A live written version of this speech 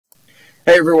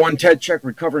Hey everyone, Ted Check,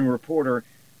 recovering reporter.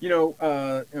 I'm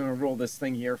gonna roll this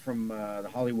thing here from the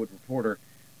Hollywood Reporter.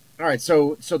 All right,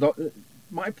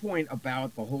 my point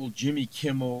about the whole Jimmy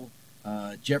Kimmel,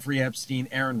 Jeffrey Epstein,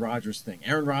 Aaron Rodgers thing.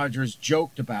 Aaron Rodgers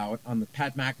joked about on the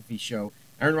Pat McAfee show.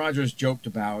 Aaron Rodgers joked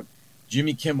about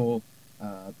Jimmy Kimmel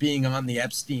being on the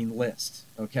Epstein list.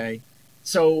 Okay,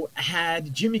 so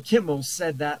had Jimmy Kimmel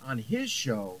said that on his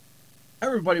show,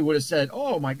 everybody would have said,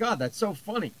 "Oh my God, that's so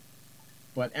funny."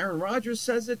 But Aaron Rodgers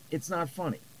says it's not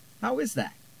funny. How is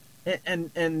that?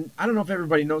 And I don't know if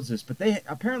everybody knows this, but they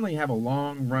apparently have a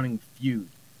long running feud.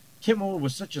 Kimmel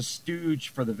was such a stooge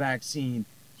for the vaccine.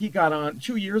 He got on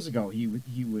 2 years ago. He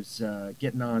was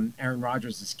getting on Aaron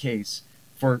Rodgers' case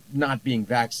for not being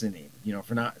vaccinated.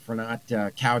 For not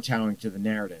kowtowing to the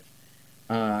narrative.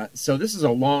 So this is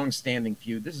a long standing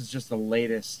feud. This is just the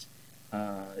latest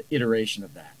iteration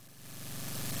of that.